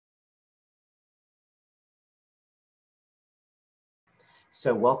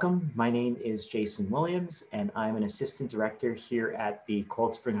So welcome, my name is Jason Williams, and I'm an assistant director here at the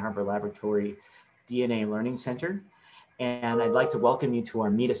Cold Spring Harbor Laboratory DNA Learning Center. And I'd like to welcome you to our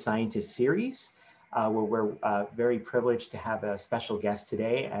Meet a Scientist series, where we're very privileged to have a special guest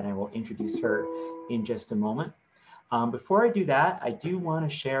today, and I will introduce her in just a moment. Before I do that, I do want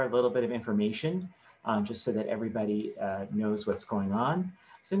to share a little bit of information, just so that everybody knows what's going on.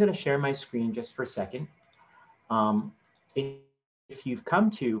 So I'm going to share my screen just for a second. If you've come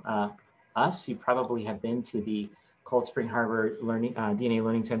to us, you probably have been to the Cold Spring Harbor DNA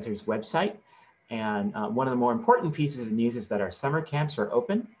Learning Center's website. And one of the more important pieces of news is that our summer camps are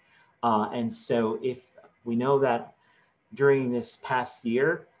open. And so if we know that during this past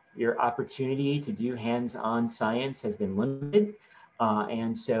year, your opportunity to do hands-on science has been limited.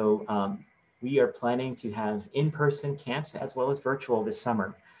 And so we are planning to have in-person camps as well as virtual this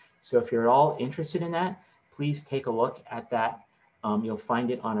summer. So if you're at all interested in that, please take a look at that. You'll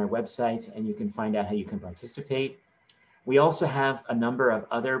find it on our website and you can find out how you can participate. We also have a number of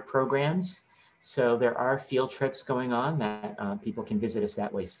other programs. So there are field trips going on that people can visit us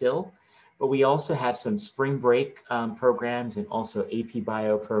that way still. But we also have some spring break programs and also AP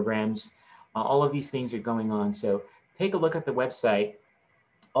Bio programs. All of these things are going on. So take a look at the website.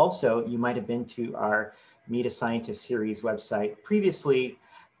 Also, you might have been to our Meet a Scientist series website previously,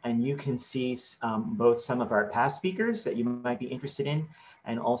 and you can see both some of our past speakers that you might be interested in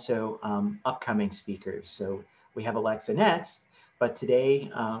and also upcoming speakers. So we have Alexa next, but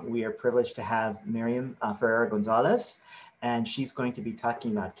today we are privileged to have Miriam Ferrer Gonzalez, and she's going to be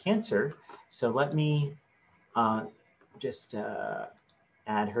talking about cancer. So let me just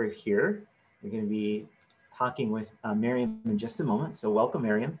add her here. We're going to be talking with Miriam in just a moment. So welcome,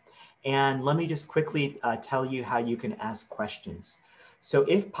 Miriam. And let me just quickly tell you how you can ask questions. So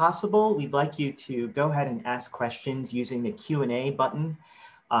if possible, we'd like you to go ahead and ask questions using the Q&A button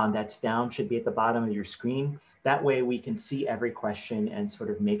that's down, should be at the bottom of your screen. That way we can see every question and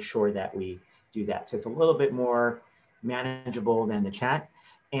sort of make sure that we do that. So it's a little bit more manageable than the chat.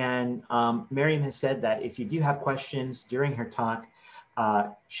 And Miriam has said that if you do have questions during her talk,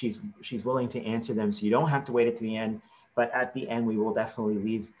 she's willing to answer them. So you don't have to wait at the end, but at the end, we will definitely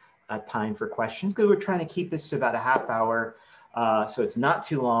leave time for questions because we're trying to keep this to about a half hour. So it's not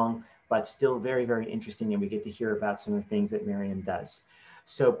too long, but still very, very interesting. And we get to hear about some of the things that Miriam does.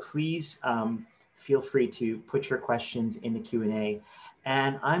 So please feel free to put your questions in the Q&A.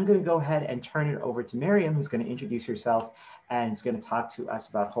 And I'm going to go ahead and turn it over to Miriam, who's going to introduce herself and is going to talk to us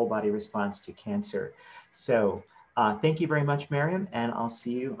about whole body response to cancer. So thank you very much, Miriam, and I'll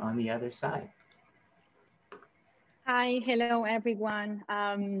see you on the other side. Hi, hello everyone.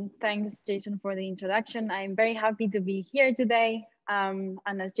 Thanks, Jason, for the introduction. I'm very happy to be here today. And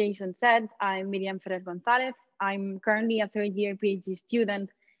as Jason said, I'm Miriam Ferrer Gonzalez. I'm currently a third-year PhD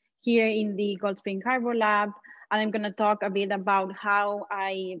student here in the Cold Spring Harbor Lab. And I'm going to talk a bit about how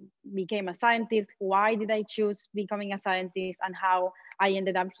I became a scientist, why did I choose becoming a scientist, and how I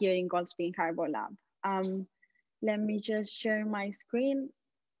ended up here in Cold Spring Harbor Lab. Let me just share my screen.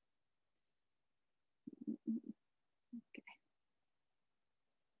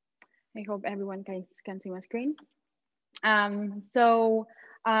 I hope everyone can see my screen. As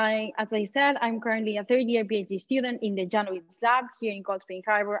I said, I'm currently a third-year PhD student in the Janowitz lab here in Cold Spring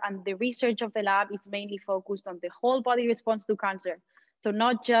Harbor, and the research of the lab is mainly focused on the whole body response to cancer. So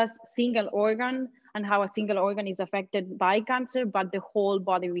not just single organ and how a single organ is affected by cancer, but the whole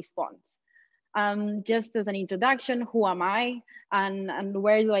body response. Just as an introduction, who am I and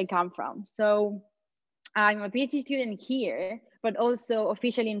where do I come from? So I'm a PhD student here, but also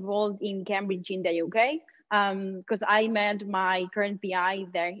officially enrolled in Cambridge in the UK, because I met my current PI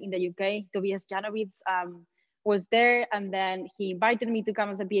there in the UK. Tobias Janowitz was there, and then he invited me to come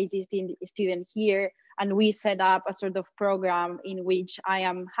as a PhD student here, and we set up a sort of program in which I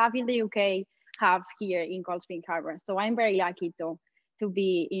am half in the UK, half here in Cold Spring Harbor. So I'm very lucky to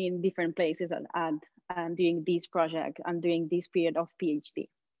be in different places and doing this project and doing this period of PhD.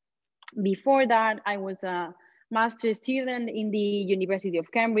 Before that, I was a master's student in the University of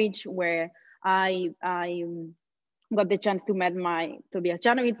Cambridge, where I got the chance to meet my Tobias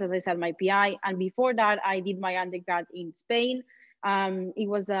Janowitz, as I said, my PI. And before that, I did my undergrad in Spain. It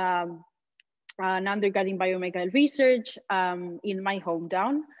was an undergrad in biomedical research in my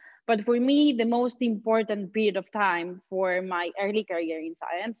hometown. But for me, the most important period of time for my early career in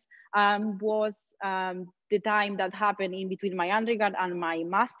science was the time that happened in between my undergrad and my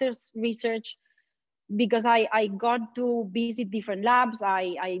master's research, because I got to visit different labs.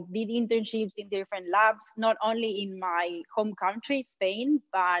 I did internships in different labs, not only in my home country, Spain,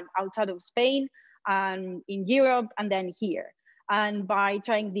 but outside of Spain and in Europe and then here. And by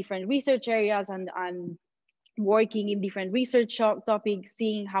trying different research areas and working in different research topics,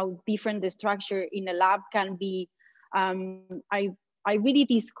 seeing how different the structure in a lab can be, I really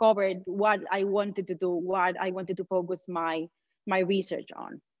discovered what I wanted to do, what I wanted to focus my research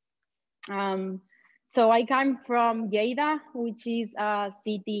on. So I come from Lleida, which is a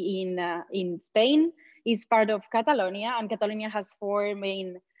city in Spain. It's part of Catalonia, and Catalonia has 4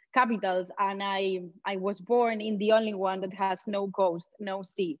 main capitals. And I was born in the only one that has no coast, no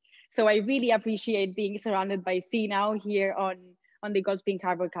sea. So I really appreciate being surrounded by sea now here on the Cold Spring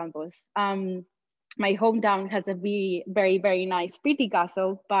Harbor campus. My hometown has a very nice, pretty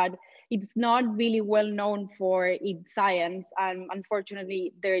castle, but it's not really well known for its science, and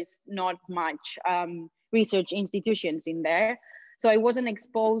unfortunately there's not much research institutions in there. So I wasn't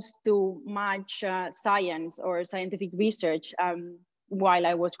exposed to much science or scientific research while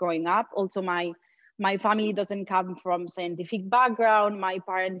I was growing up. Also, my family doesn't come from scientific background. My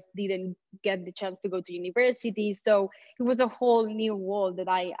parents didn't get the chance to go to university. So it was a whole new world that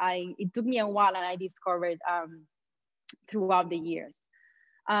it took me a while and I discovered throughout the years.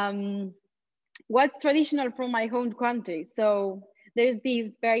 What's traditional from my home country? So there's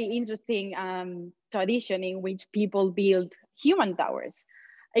this very interesting tradition in which people build human towers.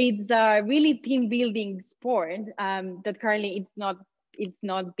 It's a really team building sport that currently it's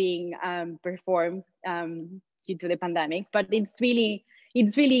not being performed due to the pandemic, but it's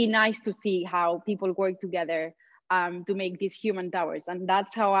really nice to see how people work together to make these human towers. And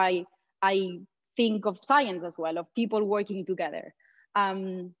that's how I think of science as well, of people working together.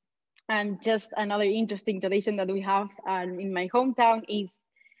 And just another interesting tradition that we have in my hometown is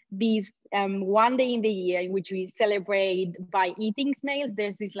this one day in the year in which we celebrate by eating snails.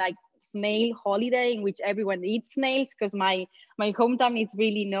 There's this like snail holiday in which everyone eats snails, because my hometown is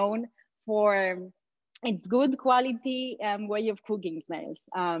really known for its good quality way of cooking snails.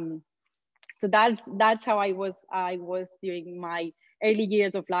 So that's how I was during my early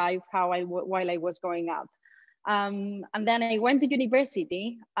years of life, while I was growing up. And then I went to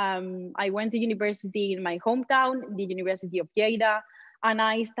university. I went to university in my hometown, the University of Lleida, and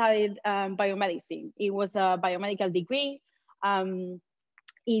I studied biomedicine. It was a biomedical degree.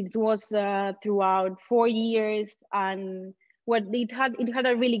 It was throughout 4 years, and what it had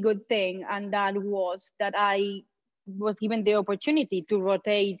a really good thing, and that was that I was given the opportunity to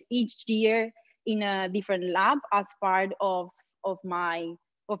rotate each year in a different lab as part of my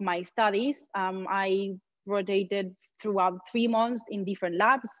studies. I rotated throughout 3 months in different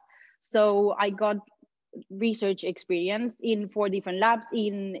labs. So I got research experience in 4 different labs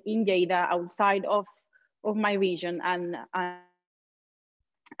in Lleida, outside of my region, and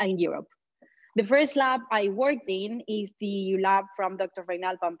in Europe. The first lab I worked in is the lab from Dr.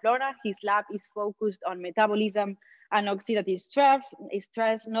 Reynal Pamplona. His lab is focused on metabolism and oxidative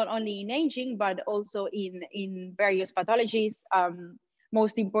stress, not only in aging, but also in various pathologies.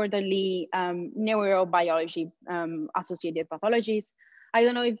 Most importantly, neurobiology associated pathologies. I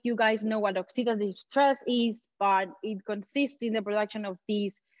don't know if you guys know what oxidative stress is, but it consists in the production of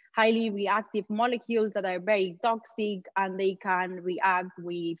these highly reactive molecules that are very toxic, and they can react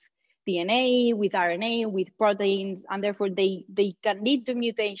with DNA, with RNA, with proteins, and therefore they can lead to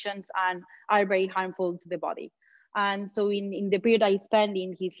mutations and are very harmful to the body. And so in the period I spent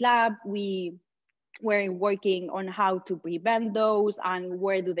in his lab, we were working on how to prevent those and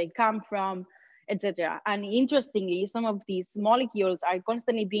where do they come from, etc. And interestingly, some of these molecules are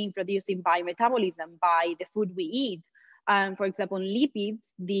constantly being produced in biometabolism by the food we eat. For example,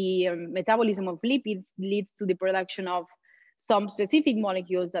 lipids, the metabolism of lipids leads to the production of some specific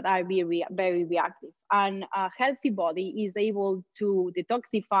molecules that are very reactive. And a healthy body is able to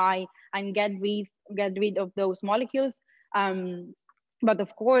detoxify and get rid of those molecules. But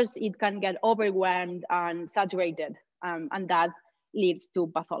of course, it can get overwhelmed and saturated, and that leads to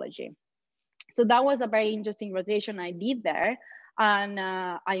pathology. So that was a very interesting rotation I did there. And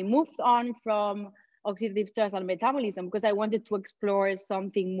I moved on from oxidative stress and metabolism because I wanted to explore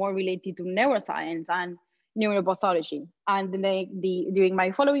something more related to neuroscience and neuropathology. And during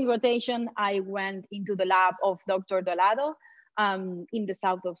my following rotation, I went into the lab of Dr. Dolado in the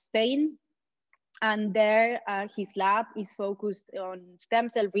south of Spain. And there, his lab is focused on stem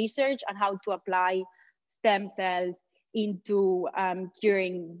cell research and how to apply stem cells into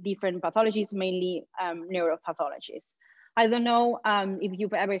curing different pathologies, mainly neuropathologies. I don't know if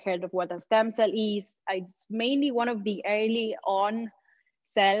you've ever heard of what a stem cell is. It's mainly one of the early on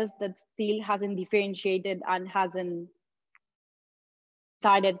cells that still hasn't differentiated and hasn't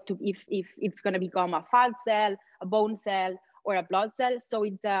decided to if it's going to become a fat cell, a bone cell, or a blood cell. So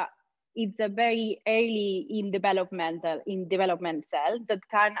it's a it's a very early in development cell that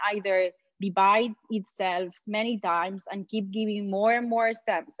can either divide itself many times and keep giving more and more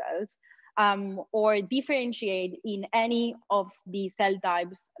stem cells, or differentiate in any of the cell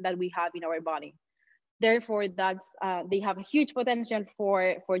types that we have in our body. Therefore, they have a huge potential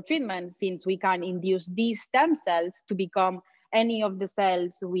for treatment, since we can induce these stem cells to become any of the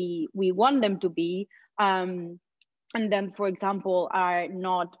cells we want them to be, and then, for example, are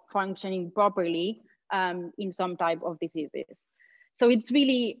not functioning properly in some type of diseases. So it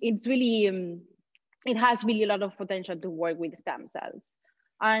has really a lot of potential to work with stem cells.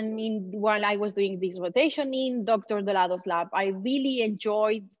 And while I was doing this rotation in Dr. Dolado's lab, I really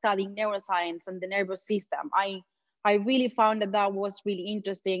enjoyed studying neuroscience and the nervous system. I really found that was really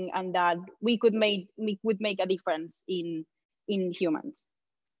interesting, and that we could make a difference in humans.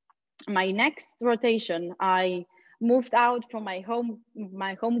 My next rotation, I moved out from my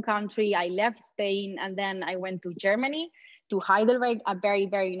home country. I left Spain, and then I went to Germany, to Heidelberg, a very,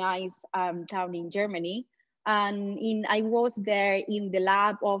 very nice town in Germany. And I was there in the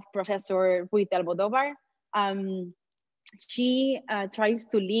lab of Professor Ruiz de Almodóvar. She tries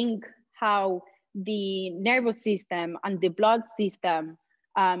to link how the nervous system and the blood system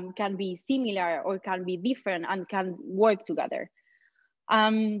can be similar or can be different and can work together.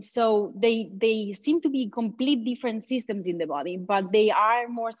 So they seem to be complete different systems in the body, but they are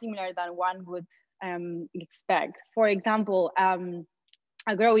more similar than one would expect. For example,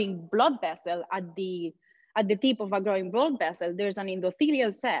 a growing blood vessel, at the tip of a growing blood vessel, there's an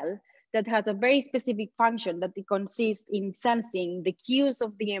endothelial cell that has a very specific function that it consists in sensing the cues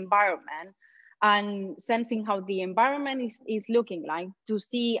of the environment and sensing how the environment is looking like, to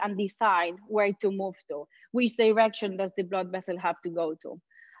see and decide where to move to, which direction does the blood vessel have to go to.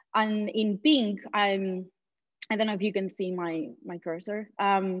 And in pink, I don't know if you can see my cursor.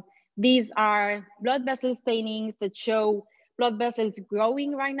 These are blood vessel stainings that show blood vessels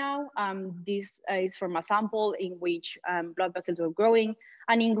growing right now. This is from a sample in which blood vessels were growing.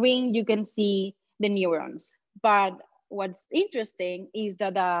 And in green, you can see the neurons. But what's interesting is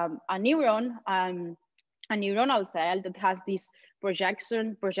that a neuron, a neuronal cell that has these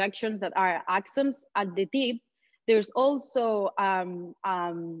projections that are axons at the tip, there's also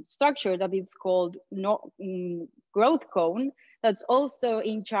structure that is called growth cone that's also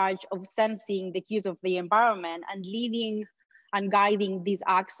in charge of sensing the cues of the environment and leading and guiding this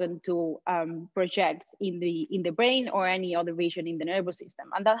axon to project in the brain or any other region in the nervous system.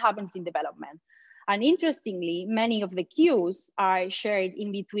 And that happens in development. And interestingly, many of the cues are shared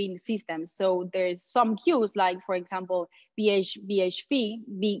in between systems. So there's some cues, like for example, BHV,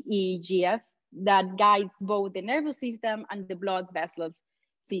 BEGF, that guides both the nervous system and the blood vessels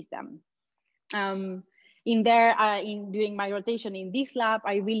system. During my rotation in this lab,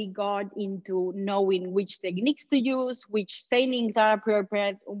 I really got into knowing which techniques to use, which stainings are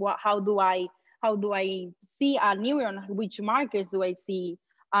appropriate, how do I see a neuron, which markers do I see,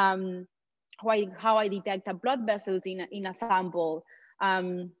 how I detect a blood vessels in a sample.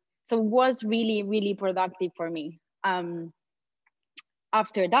 So it was really, really productive for me.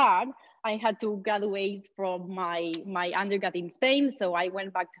 After that, I had to graduate from my undergrad in Spain. So I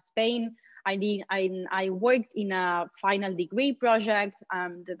went back to Spain. I worked in a final degree project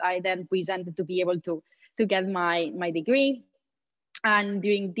that I then presented to be able to get my degree. And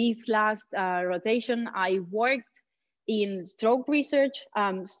during this last rotation, I worked in stroke research.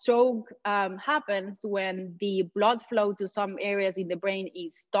 Stroke happens when the blood flow to some areas in the brain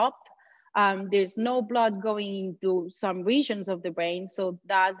is stopped. There's no blood going into some regions of the brain, so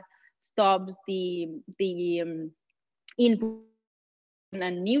that stops the input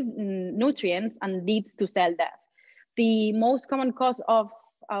and nutrients and leads to cell death. The most common cause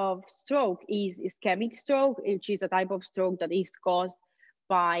of stroke is ischemic stroke, which is a type of stroke that is caused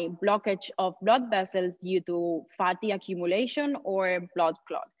by blockage of blood vessels due to fatty accumulation or blood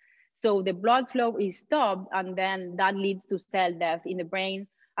clot. So the blood flow is stopped, and then that leads to cell death in the brain,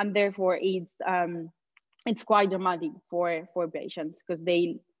 and therefore it's quite dramatic for patients because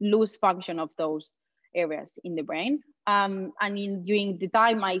they lose function of those areas in the brain. And during the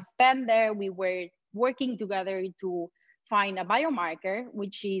time I spent there, we were working together to find a biomarker,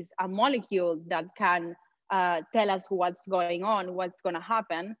 which is a molecule that can tell us what's going on, what's going to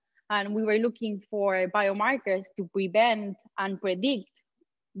happen. And we were looking for biomarkers to prevent and predict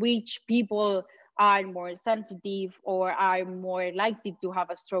which people are more sensitive or are more likely to have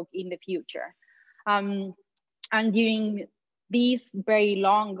a stroke in the future. And during these very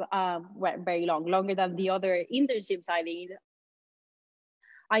long, longer than the other internships I did,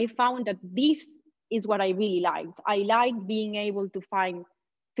 I found that this is what I really liked. I liked being able to find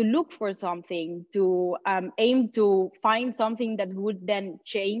look for something, to aim to find something that would then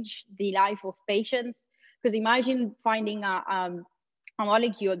change the life of patients. Because imagine finding a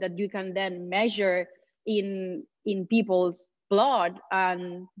molecule that you can then measure in people's blood,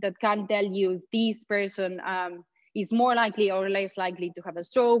 and that can tell you if this person is more likely or less likely to have a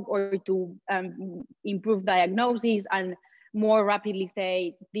stroke, or to improve diagnosis and more rapidly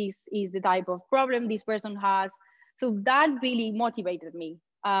say this is the type of problem this person has. So that really motivated me,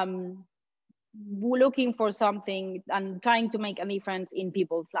 looking for something and trying to make a difference in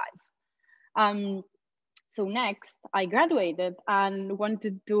people's life. So next, I graduated and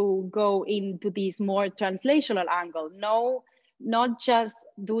wanted to go into this more translational angle. No, not just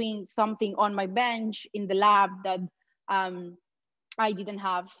doing something on my bench in the lab that I didn't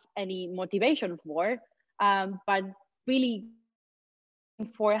have any motivation for, but really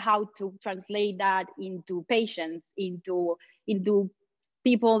looking for how to translate that into patients, into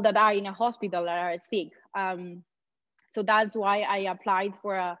people that are in a hospital that are sick. So that's why I applied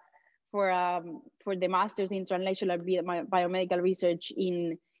for the master's in translational biomedical research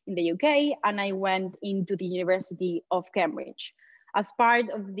in the UK, and I went into the University of Cambridge. As part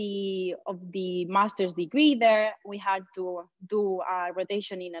of the master's degree there, we had to do a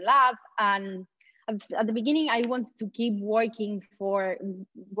rotation in a lab, and at the beginning I wanted to keep working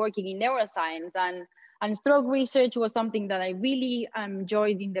in neuroscience, and stroke research was something that I really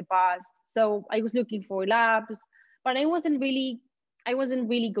enjoyed in the past. So I was looking for labs, but I wasn't really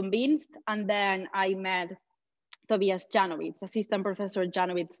convinced. And then I met Tobias Janowitz, assistant professor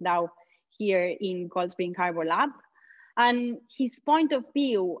Janowitz, now here in Cold Spring Harbor lab. And his point of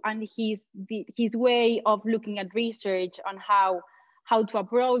view and his way of looking at research on how to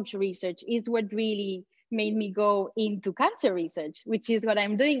approach research is what really made me go into cancer research, which is what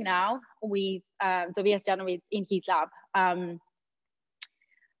I'm doing now with Tobias Janowitz in his lab.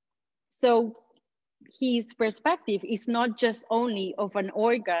 So his perspective is not just only of an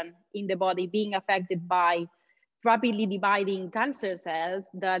organ in the body being affected by rapidly dividing cancer cells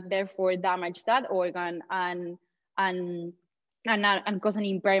that therefore damage that organ and cause an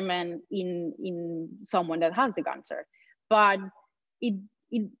impairment in someone that has the cancer, but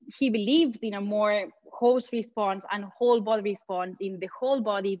he believes in a more host response and whole body response, in the whole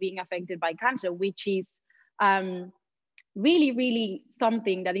body being affected by cancer, which is really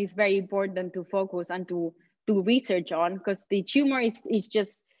something that is very important to focus and to research on, because the tumor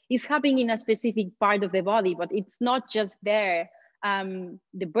is happening in a specific part of the body, but it's not just there.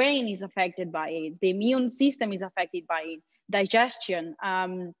 The brain is affected by it, the immune system is affected by it, digestion,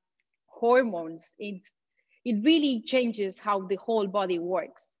 hormones. It really changes how the whole body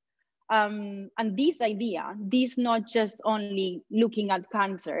works. And this not just only looking at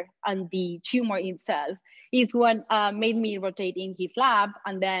cancer and the tumor itself, is what made me rotate in his lab.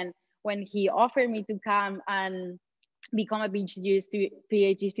 And then when he offered me to come and become a PhD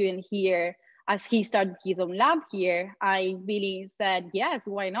student here, as he started his own lab here, I really said, yes,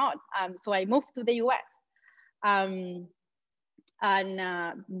 why not? So I moved to the US. And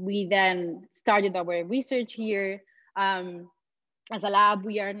we then started our research here. As a lab,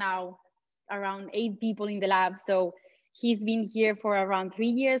 we are now around 8 people in the lab. So he's been here for around 3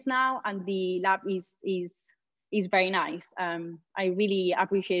 years now, and the lab is very nice. I really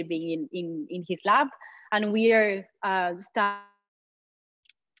appreciate being in his lab. And we are studying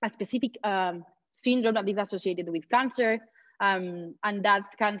a specific syndrome that is associated with cancer, and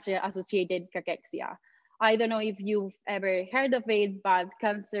that's cancer-associated cachexia. I don't know if you've ever heard of it, but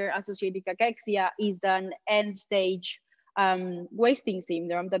cancer-associated cachexia is an end-stage wasting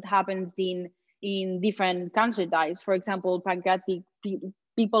syndrome that happens in different cancer types. For example,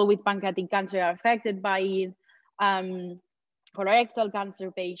 people with pancreatic cancer are affected by it, colorectal cancer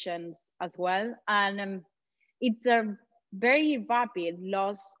patients as well. And it's a very rapid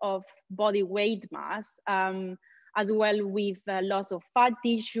loss of body weight mass, as well with loss of fat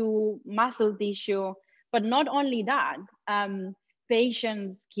tissue, muscle tissue. But not only that,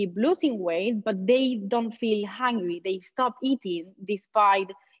 patients keep losing weight, but they don't feel hungry. They stop eating despite,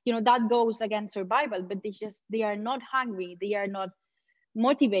 that goes against survival, but they are not hungry. They are not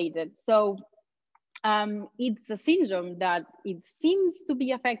motivated. So it's a syndrome that it seems to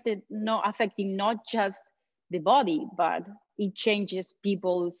be affecting not just the body, but it changes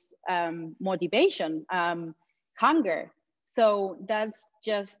people's motivation, hunger. So that's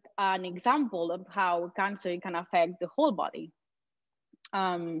just an example of how cancer can affect the whole body.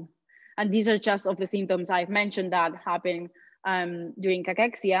 And these are just of the symptoms I've mentioned that happen during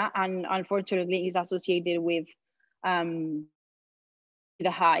cachexia, and unfortunately is associated with the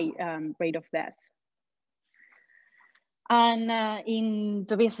high rate of death. And in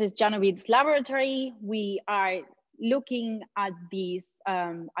Tobias Janowitz's laboratory, we are looking at this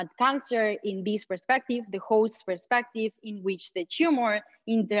at cancer in this perspective, the host perspective, in which the tumor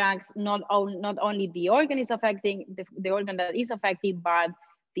interacts not only the organ is affecting the organ that is affected, but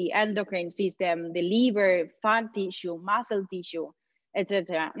the endocrine system, the liver, fat tissue, muscle tissue,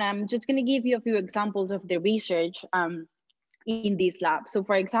 etc. And I'm just going to give you a few examples of the research in this lab. So,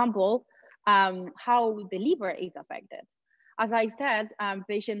 for example, how the liver is affected. As I said,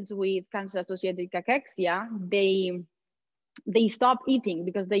 patients with cancer-associated cachexia, they stop eating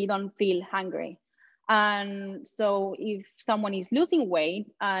because they don't feel hungry. And so if someone is losing weight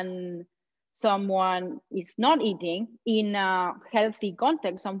and someone is not eating in a healthy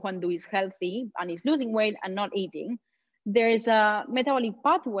context, someone who is healthy and is losing weight and not eating, there is a metabolic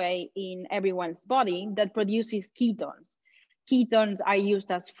pathway in everyone's body that produces ketones. Ketones are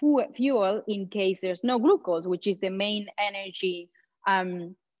used as fuel in case there's no glucose, which is the main energy,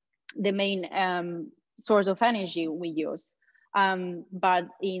 the main source of energy we use. But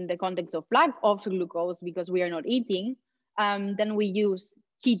in the context of lack of glucose, because we are not eating, then we use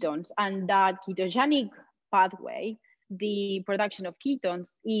ketones. And that ketogenic pathway, the production of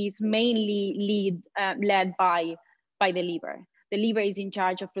ketones, is mainly led by the liver. The liver is in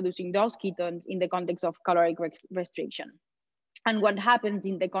charge of producing those ketones in the context of caloric restriction. And what happens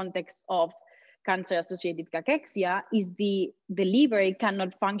in the context of cancer-associated cachexia is the liver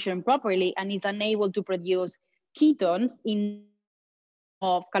cannot function properly and is unable to produce ketones in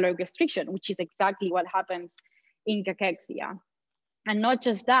of caloric restriction, which is exactly what happens in cachexia. And not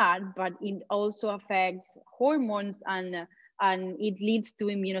just that, but it also affects hormones and it leads to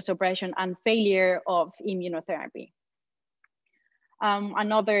immunosuppression and failure of immunotherapy.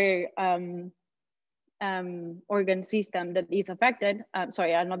 Another organ system that is affected,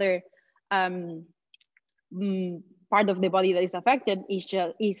 another part of the body that is affected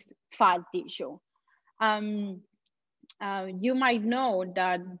is fat tissue. You might know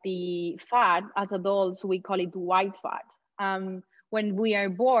that the fat, as adults, we call it white fat. When we are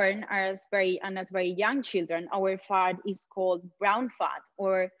born as very young children, our fat is called brown fat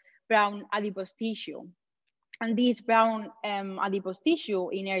or brown adipose tissue. And this brown adipose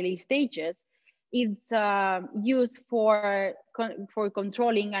tissue in early stages, it's used for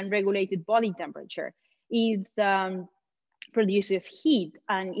controlling and regulated body temperature. It produces heat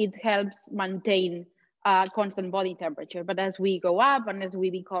and it helps maintain constant body temperature. But as we grow up and as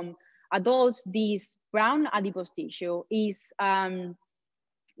we become adults, this brown adipose tissue is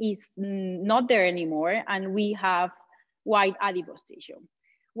not there anymore, and we have white adipose tissue.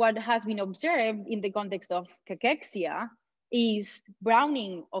 What has been observed in the context of cachexia is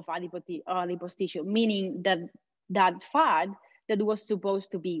browning of adipose tissue, meaning that that fat that was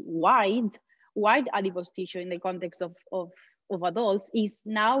supposed to be white adipose tissue in the context of adults is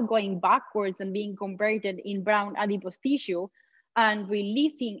now going backwards and being converted in brown adipose tissue and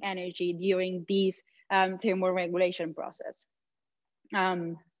releasing energy during this thermoregulation process.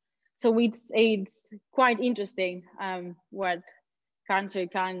 So it's quite interesting what cancer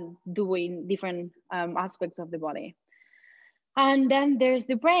can do in different aspects of the body. And then there's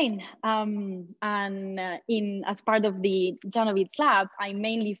the brain. As part of the Janowitz lab, I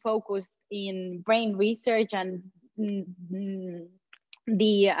mainly focused in brain research and the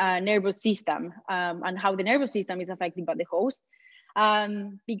nervous system and how the nervous system is affected by the host.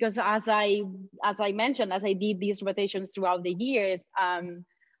 Because as I mentioned, as I did these rotations throughout the years,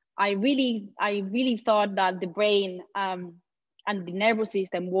 I really thought that the brain and the nervous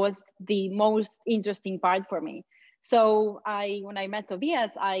system was the most interesting part for me. So when I met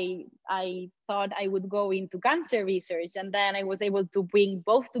Tobias, I thought I would go into cancer research, and then I was able to bring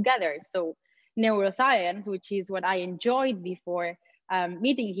both together. So neuroscience, which is what I enjoyed before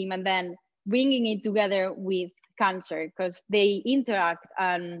meeting him, and then bringing it together with cancer, because they interact.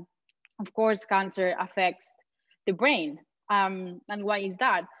 And of course, cancer affects the brain. And why is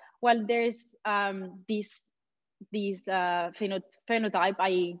that? Well, there's this phenotype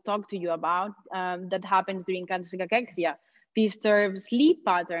I talked to you about that happens during cancer cachexia. Disturbed sleep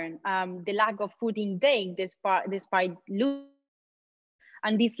pattern, the lack of food intake despite losing,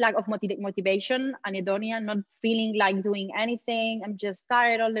 and this lack of motivation, anhedonia, not feeling like doing anything. I'm just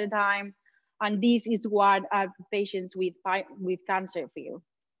tired all the time. And this is what patients with cancer feel.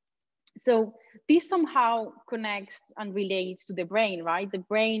 So this somehow connects and relates to the brain, right? The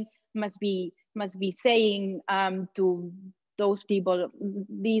brain must be saying to those people,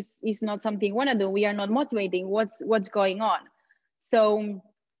 this is not something we want to do. We are not motivating. What's going on? So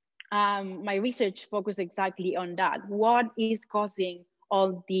my research focused exactly on that. What is causing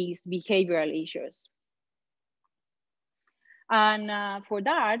all these behavioral issues? And for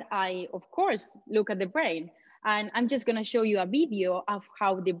that, I, of course, look at the brain. And I'm just going to show you a video of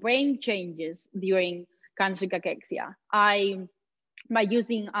how the brain changes during cancer cachexia. By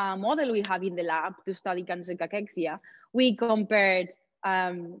using a model we have in the lab to study cancer cachexia, we compared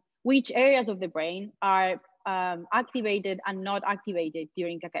which areas of the brain are activated and not activated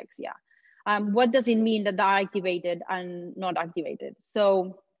during cachexia. What does it mean that they are activated and not activated?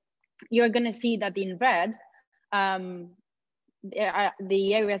 So you're going to see that in red,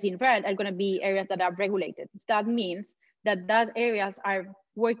 the areas in red are going to be areas that are regulated. That means that areas are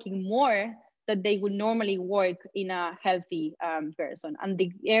working more than they would normally work in a healthy person. And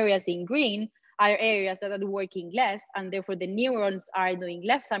the areas in green are areas that are working less, and therefore the neurons are doing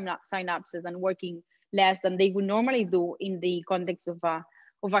less synapses and working less than they would normally do in the context of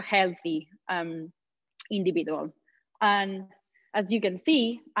a healthy individual. And as you can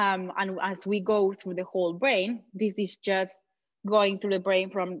see, and as we go through the whole brain, this is just going through the brain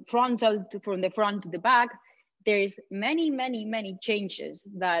from the front to the back. There's many changes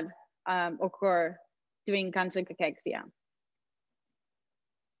that occur during cancer cachexia.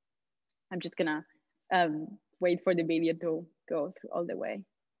 I'm just gonna wait for the video to go through all the way.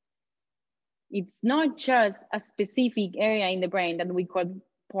 It's not just a specific area in the brain that we could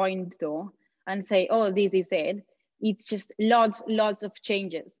point to and say, oh, this is it. It's just lots of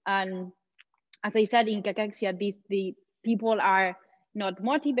changes. And as I said, in cachexia, the people are not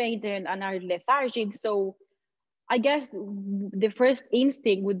motivated and are lethargic. So I guess the first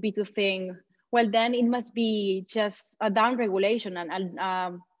instinct would be to think, well, then it must be just a downregulation and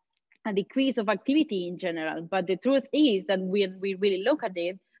a decrease of activity in general. But the truth is that when we really look at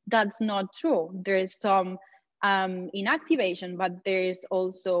it, that's not true. There's some inactivation, but there's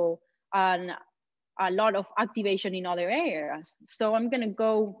also a lot of activation in other areas. So I'm gonna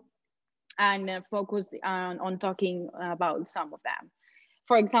go and focus on talking about some of them.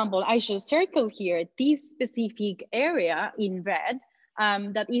 For example, I should circle here this specific area in red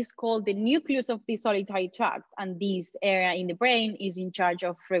that is called the nucleus of the solitary tract. And this area in the brain is in charge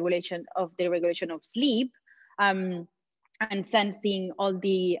of the regulation of sleep and sensing all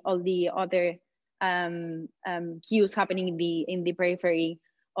the other cues happening in the periphery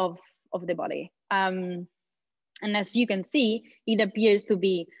of the body. And as you can see, it appears to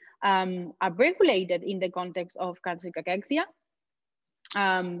be upregulated in the context of cancer cachexia.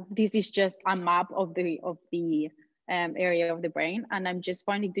 This is just a map of the area of the brain, and I'm just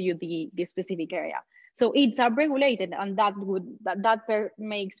pointing to you the specific area. So it's upregulated, and that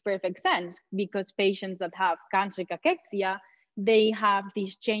makes perfect sense, because patients that have cancer cachexia, they have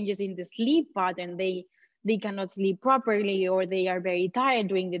these changes in the sleep pattern. They cannot sleep properly, or they are very tired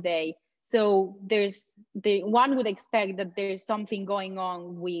during the day. So one would expect that there's something going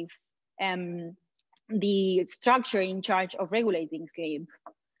on with the structure in charge of regulating sleep.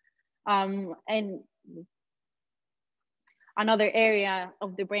 And another area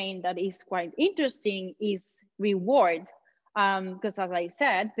of the brain that is quite interesting is reward. Because as I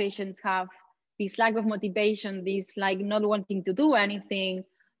said, patients have this lack of motivation, this like not wanting to do anything,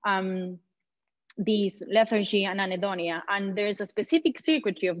 this lethargy and anhedonia. And there's a specific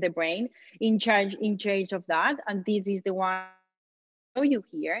circuitry of the brain in charge of that. And this is the one I show you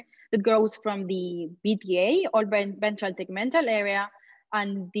here, that goes from the BTA, or ventral tegmental area,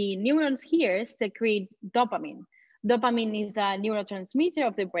 and the neurons here secrete dopamine. Dopamine is a neurotransmitter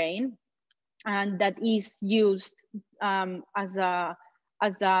of the brain, and that is used as a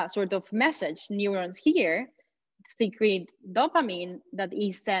sort of message. Neurons here secrete dopamine that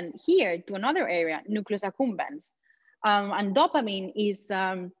is sent here to another area, nucleus accumbens. And dopamine is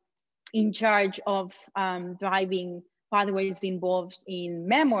in charge of driving pathways involved in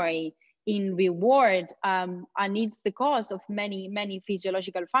memory, in reward, and it's the cause of many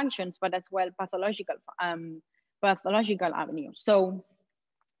physiological functions, but as well pathological avenues. So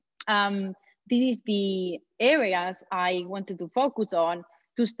this is the areas I wanted to focus on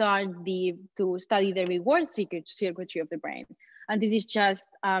to study the reward circuitry of the brain. And this is just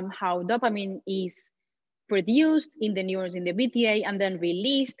how dopamine is produced in the neurons in the BTA and then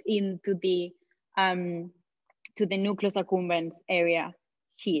released into the nucleus accumbens area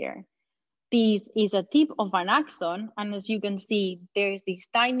here. This is a tip of an axon, and as you can see, there's these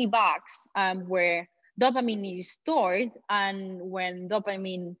tiny bags where dopamine is stored, and when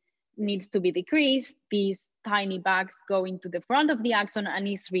dopamine needs to be decreased, these tiny bags go into the front of the axon and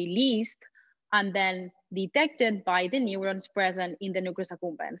is released and then detected by the neurons present in the nucleus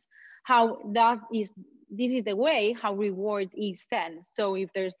accumbens. This is the way how reward is sent. So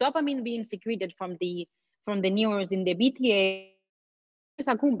if there's dopamine being secreted from the neurons in the BTA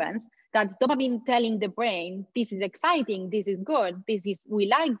accumbens, that's dopamine telling the brain, this is exciting, this is good, we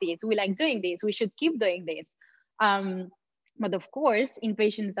like doing this, we should keep doing this. But of course, in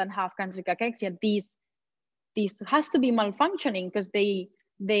patients that have cancer cachexia, this has to be malfunctioning because they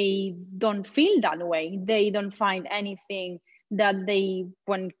don't feel that way. They don't find anything that they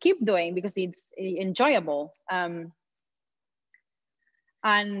want to keep doing because it's enjoyable.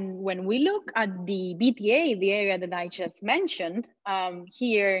 And when we look at the BTA, the area that I just mentioned,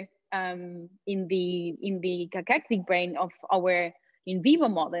 here in the cachectic brain of our in vivo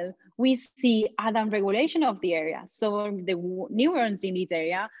model, we see a downregulation of the area. So the neurons in this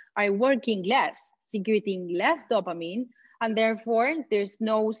area are working less, secreting less dopamine, and therefore there's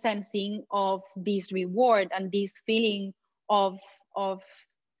no sensing of this reward and this feeling of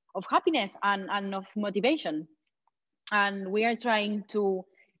happiness and of motivation. And we are trying to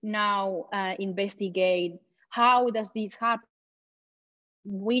now investigate how does this happen,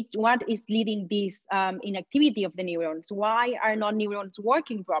 what is leading this inactivity of the neurons? Why are not neurons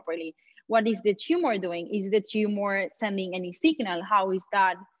working properly? What is the tumor doing? Is the tumor sending any signal? How is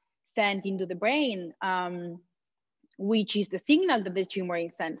that sent into the brain? Which is the signal that the tumor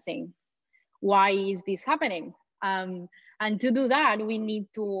is sensing? Why is this happening? And to do that, we need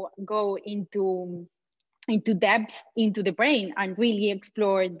to go into depth into the brain and really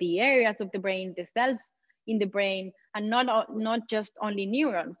explore the areas of the brain, the cells in the brain, and not just only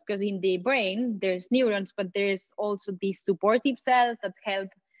neurons, because in the brain there's neurons, but there's also these supportive cells that help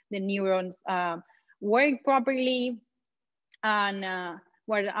the neurons work properly. And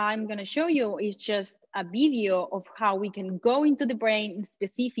what I'm going to show you is just a video of how we can go into the brain in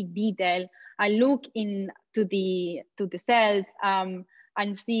specific detail and look into the cells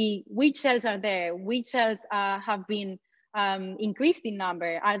and see which cells are there, which cells have been increased in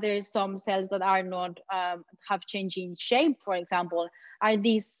number. Are there some cells that are not have changed in shape, for example? Are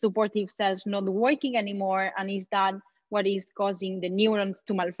these supportive cells not working anymore? And is that what is causing the neurons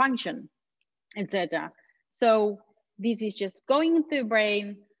to malfunction, etc.? So this is just going into the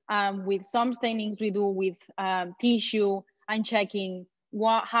brain with some stainings we do with tissue and checking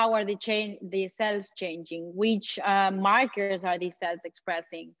how are the cells changing, which markers are these cells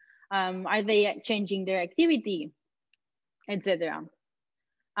expressing, are they changing their activity, etc.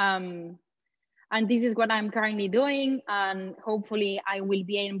 And this is what I'm currently doing, and hopefully I will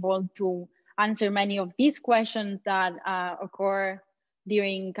be able to answer many of these questions that occur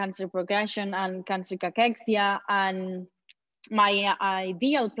during cancer progression and cancer cachexia. And my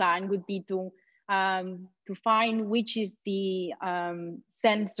ideal plan would be to find which is the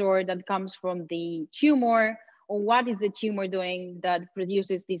sensor that comes from the tumor, or what is the tumor doing that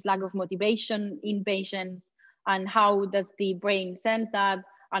produces this lack of motivation in patients, and how does the brain sense that,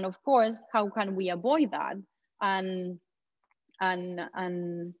 and of course, how can we avoid that and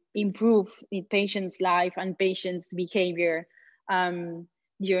improve the patient's life and patient's behavior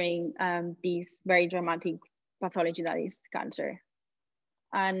during this very dramatic pathology that is cancer.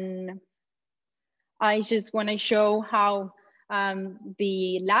 And I just want to show how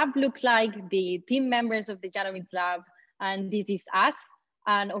the lab looks like, the team members of the Genomics lab, and this is us.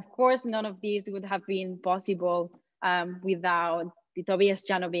 And of course, none of this would have been possible without the Tobias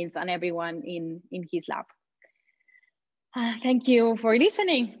Janovins and everyone in his lab. Thank you for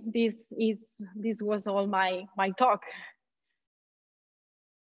listening. This was all my talk.